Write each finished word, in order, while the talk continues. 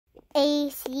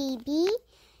ACB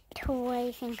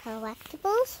Toys and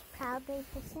Collectibles proudly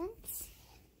presents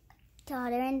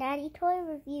Daughter and Daddy Toy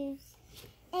Reviews.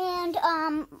 And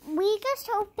we just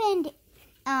opened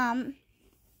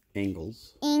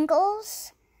Angles,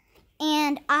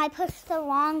 and I pushed the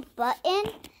wrong button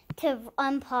to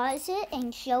unpause it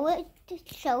and show her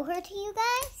to you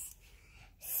guys.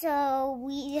 So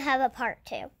we have a part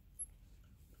 2.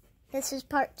 This is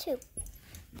part 2.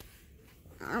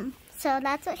 So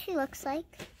that's what she looks like.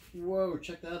 Whoa,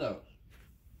 check that out.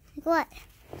 Like what?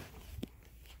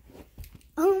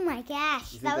 Oh my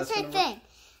gosh, that was her thing.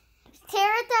 Stare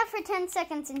at that for 10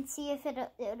 seconds and see if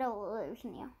it'll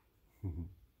illusion you.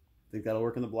 Think that'll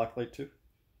work in the black light too?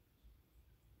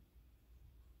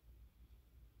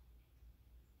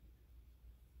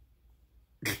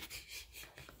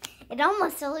 It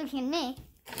almost illusioned me.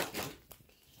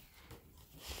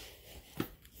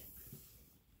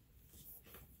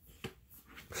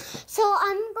 So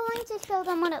I'm going to show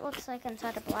them what it looks like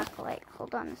inside a black light.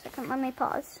 Hold on a second, let me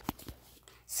pause.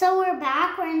 So we're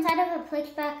back. We're inside of a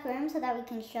pitch black room so that we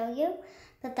can show you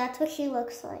that that's what she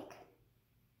looks like.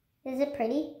 Is it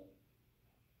pretty?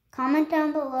 Comment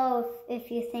down below if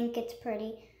you think it's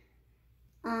pretty.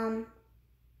 And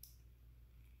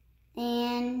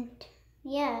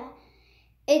yeah,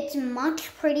 it's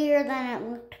much prettier than it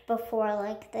looked before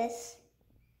like this.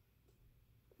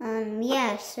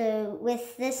 Yeah, so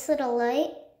with this little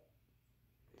light,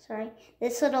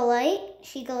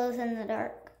 she glows in the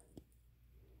dark.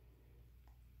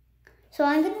 So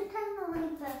I'm going to turn the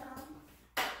light back on.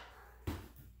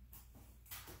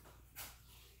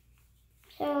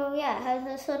 So yeah, it has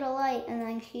this little light, and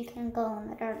then she can glow in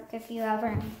the dark if you ever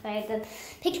inside the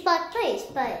pitch black place.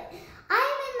 But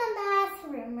I'm in the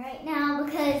bathroom right now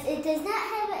because it does not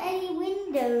have any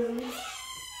windows.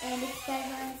 And if you guys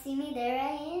want to see me, there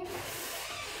I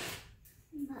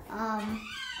am.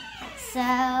 So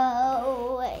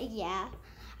yeah,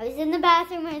 I was in the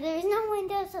bathroom where there was no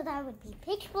window, so that would be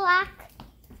pitch black.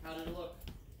 How did it look?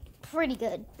 Pretty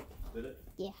good. Did it?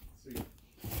 Yeah. Sweet.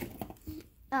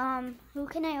 Who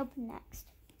can I open next?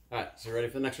 Alright, so you ready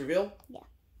for the next reveal? Yeah.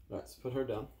 Alright, so put her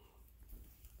down.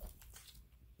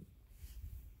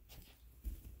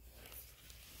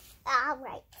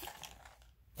 Alright.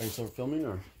 Are you still filming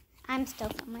or? I'm still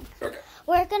filming. Okay.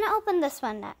 We're gonna open this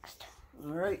one next.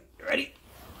 Alright, ready?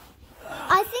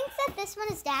 I think that this one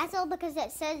is Dazzle because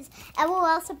it says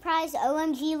L.O.L surprise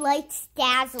O.M.G likes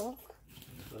Dazzle.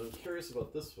 I'm curious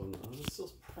about this one. Oh, this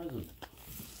is present.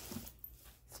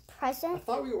 It's present? I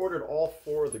thought we ordered all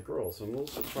 4 of the girls, so I'm a little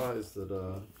surprised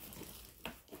that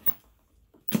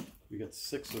we got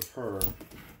 6 of her.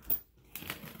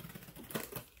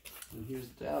 And here's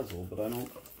Dazzle, but I don't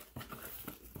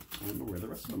know where the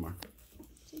rest of them are.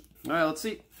 Alright, let's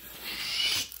see.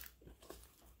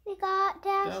 We got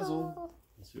Dazzle.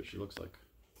 Let's see what she looks like.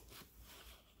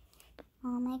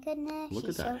 Oh my goodness. Look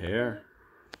at that so hair.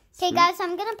 Okay guys,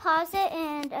 I'm going to pause it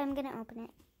and I'm going to open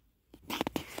it.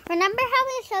 Remember how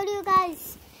we showed you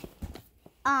guys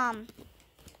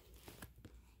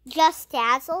just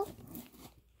Dazzle?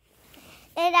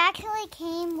 It actually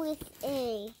came with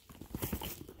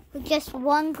just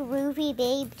one Groovy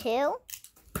Babe too.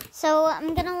 So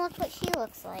I'm going to look what she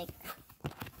looks like.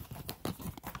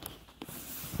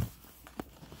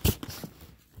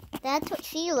 That's what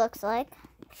she looks like.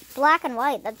 Black and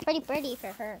white. That's pretty pretty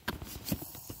for her.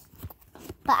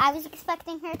 But I was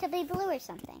expecting her to be blue or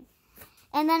something.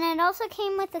 And then it also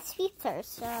came with the Speedster,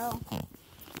 so I'm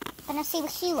gonna see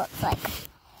what she looks like.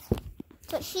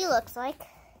 That's what she looks like.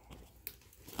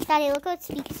 Daddy, look what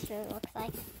Speedster looks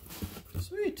like.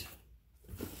 Sweet.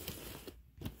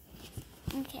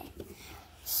 Okay.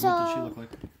 So what does she look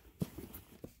like?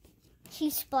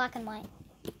 She's black and white.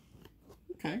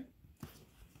 Okay.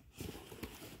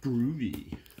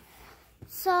 Groovy.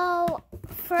 So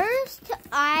first,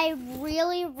 I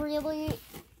really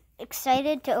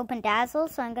excited to open Dazzle,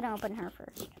 so I'm gonna open her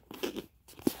first.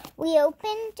 We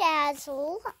opened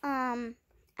Dazzle.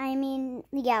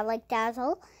 Like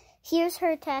Dazzle. Here's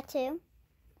her tattoo.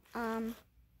 Gonna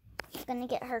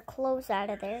get her clothes out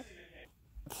of there.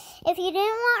 If you didn't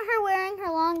want her wearing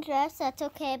her long dress, that's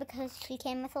okay because she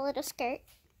came with a little skirt.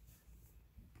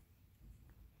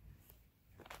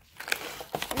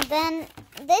 And then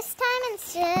this time,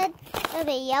 instead of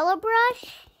a yellow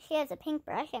brush, she has a pink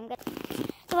brush.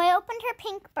 So I opened her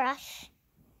pink brush,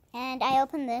 and I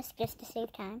opened this just to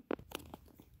save time.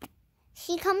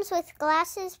 She comes with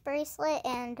glasses, bracelet,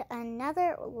 and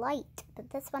another light, but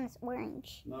this one is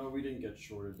orange. No, we didn't get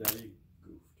shorted. Daddy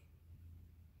goofed.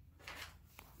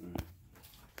 Right.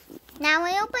 Now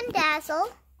I open Dazzle.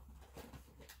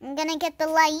 I'm gonna get the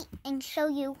light and show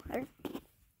you her.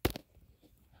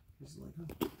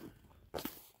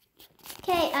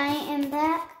 Okay, I am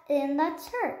back, and that's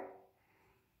her.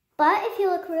 But if you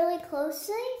look really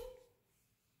closely,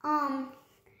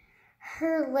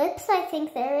 her lips, I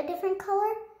think they're a different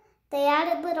color. They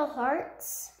added little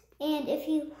hearts, and if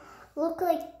you look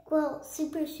like, well,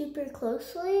 super, super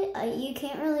closely, you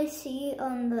can't really see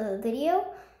on the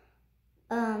video,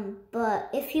 but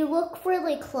if you look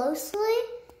really closely,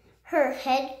 her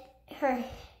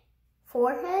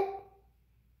forehead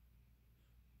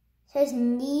says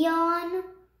neon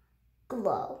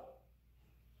glow.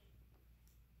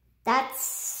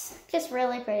 That's just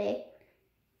really pretty.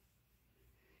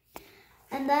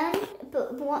 And then,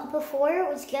 before it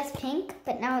was just pink,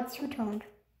 but now it's two-toned.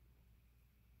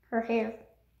 Her hair.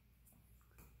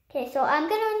 Okay, so I'm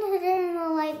gonna turn the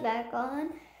light back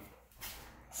on.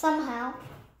 Somehow.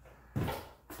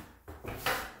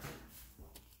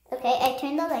 Okay, I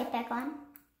turned the light back on.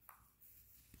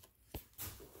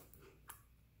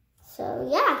 So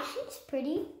yeah, she's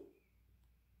pretty.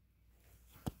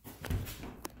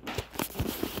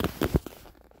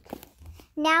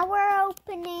 Now we're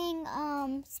opening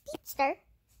Speedster.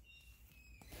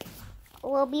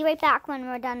 We'll be right back when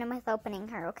we're done with opening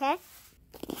her, okay?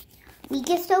 We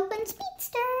just opened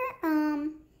Speedster.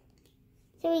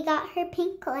 So we got her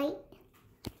pink light.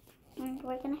 And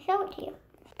we're gonna show it to you.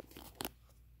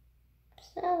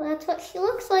 So that's what she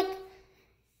looks like.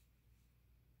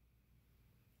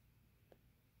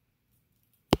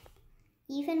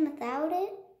 Even without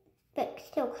it, but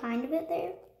still kind of it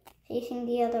there, facing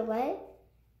the other way,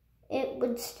 it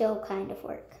would still kind of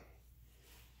work.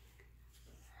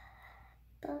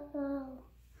 But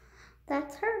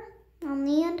that's her on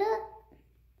the end up.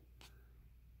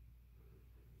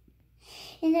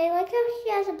 And I like how she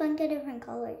has a bunch of different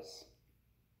colors.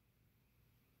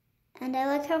 And I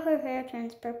like how her hair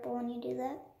turns purple when you do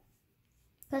that.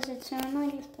 Because it's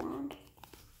normally just blonde.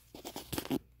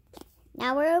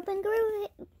 Now we're opening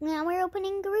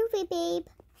Groovy Babe.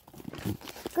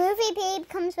 Groovy Babe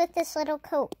comes with this little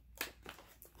coat.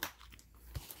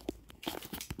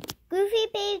 Groovy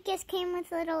Babe just came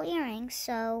with little earrings,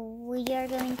 so we are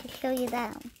going to show you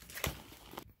that.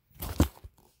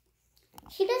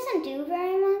 She doesn't do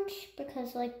very much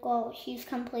because, like, well, she's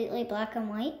completely black and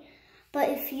white. But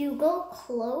if you go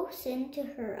close into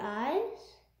her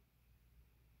eyes,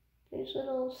 there's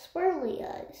little swirly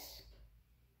eyes.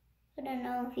 I don't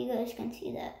know if you guys can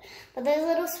see that. But there's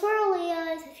little swirly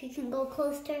eyes if you can go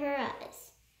close to her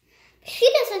eyes. She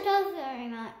doesn't do very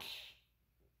much.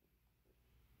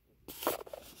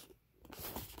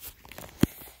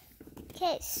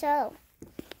 Okay, so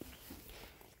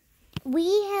we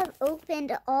have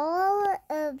opened all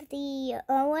of the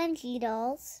O.M.G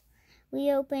dolls.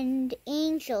 We opened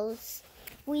Angels.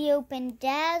 We opened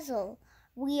Dazzle.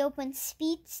 We opened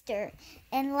Speedster.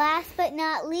 And last but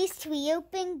not least, we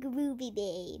opened Groovy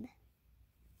Babe.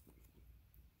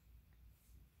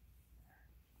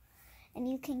 And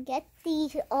you can get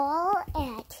these all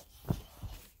at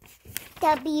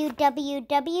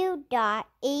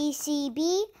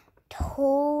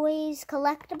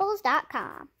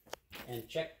www.acbtoyscollectibles.com. And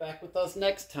check back with us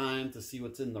next time to see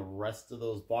what's in the rest of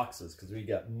those boxes, because we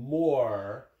got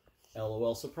more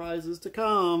L.O.L surprises to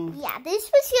come. Yeah,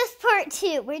 this was just part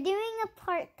 2. We're doing a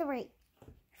part 3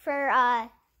 for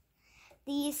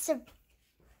these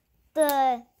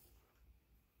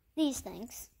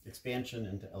things. Expansion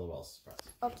into L.O.L surprise.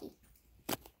 Okay.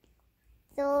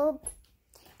 So,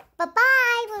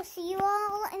 bye-bye. We'll see you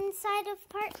all inside of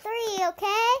part 3,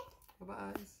 okay?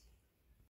 Bye-bye.